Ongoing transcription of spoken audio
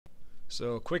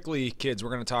So quickly, kids, we're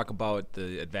going to talk about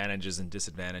the advantages and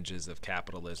disadvantages of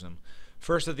capitalism.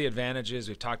 First of the advantages,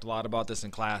 we've talked a lot about this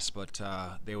in class, but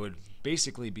they would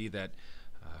basically be that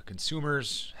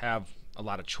consumers have a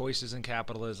lot of choices in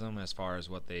capitalism as far as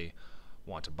what they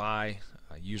want to buy.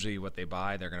 Usually what they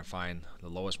buy, they're going to find the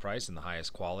lowest price and the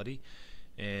highest quality.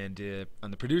 And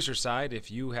on the producer side, if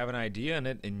you have an idea in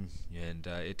it and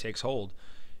it takes hold,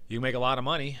 you make a lot of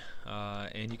money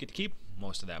and you get to keep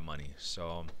most of that money.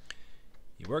 So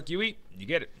you work, you eat, you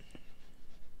get it.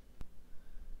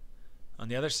 On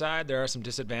the other side, there are some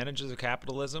disadvantages of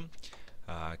capitalism.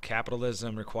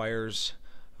 Capitalism requires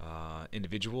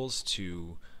individuals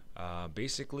to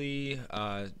basically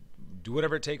do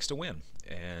whatever it takes to win,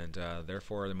 and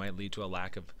therefore it might lead to a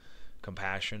lack of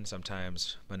compassion.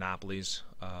 Sometimes monopolies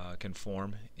can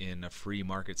form in a free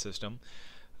market system.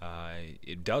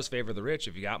 It does favor the rich.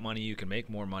 If you got money, you can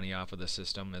make more money off of the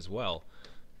system as well.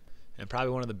 And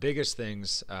probably one of the biggest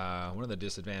things, one of the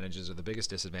disadvantages, or the biggest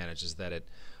disadvantage, is that it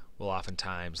will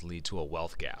oftentimes lead to a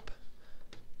wealth gap.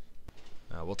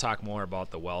 We'll talk more about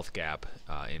the wealth gap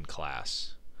in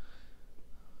class.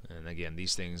 And again,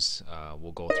 these things,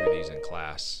 we'll go through these in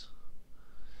class.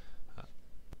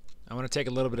 I want to take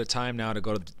a little bit of time now to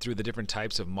go through the different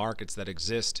types of markets that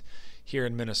exist here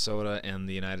in Minnesota and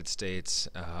the United States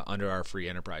under our free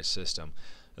enterprise system.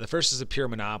 The first is a pure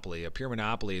monopoly. A pure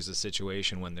monopoly is a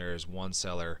situation when there is one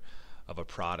seller of a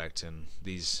product, and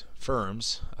these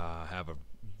firms have a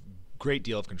great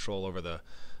deal of control over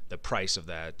the price of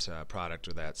that product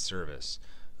or that service.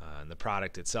 And the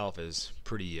product itself is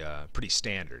pretty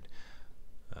standard.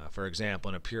 For example,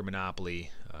 in a pure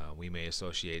monopoly, we may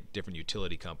associate different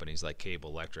utility companies like cable,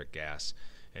 electric, gas,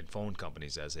 and phone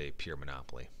companies as a pure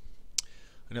monopoly.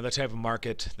 Another type of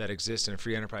market that exists in a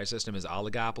free enterprise system is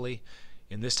oligopoly.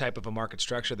 In this type of a market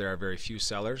structure, there are very few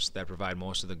sellers that provide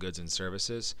most of the goods and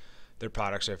services. Their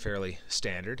products are fairly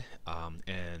standard,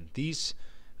 and these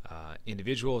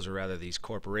individuals, or rather these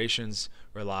corporations,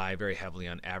 rely very heavily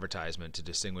on advertisement to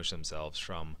distinguish themselves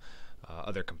from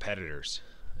other competitors.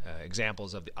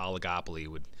 Examples of the oligopoly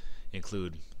would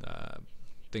include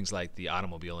things like the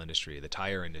automobile industry, the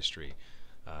tire industry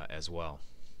as well.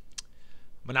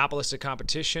 Monopolistic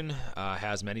competition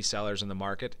has many sellers in the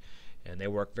market, and they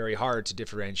work very hard to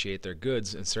differentiate their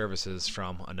goods and services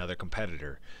from another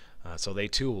competitor. So they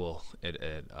too will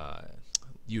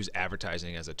use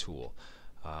advertising as a tool,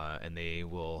 and they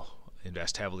will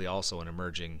invest heavily also in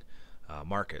emerging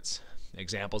markets.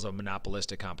 Examples of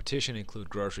monopolistic competition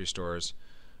include grocery stores,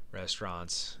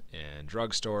 restaurants, and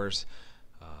drugstores.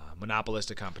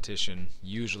 Monopolistic competition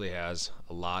usually has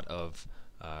a lot of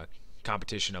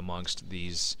competition amongst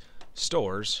these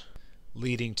stores,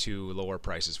 leading to lower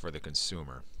prices for the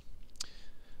consumer.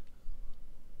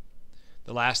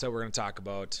 The last that we're going to talk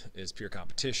about is pure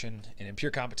competition. And in pure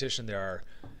competition, there are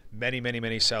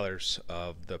many sellers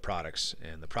of the products.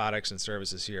 And the products and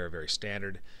services here are very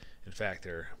standard. In fact,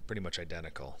 they're pretty much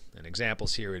identical. And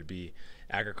examples here would be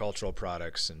agricultural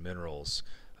products and minerals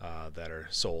that are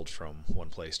sold from one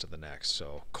place to the next.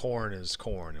 So corn is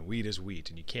corn and wheat is wheat,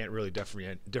 and you can't really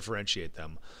differentiate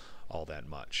them all that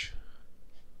much.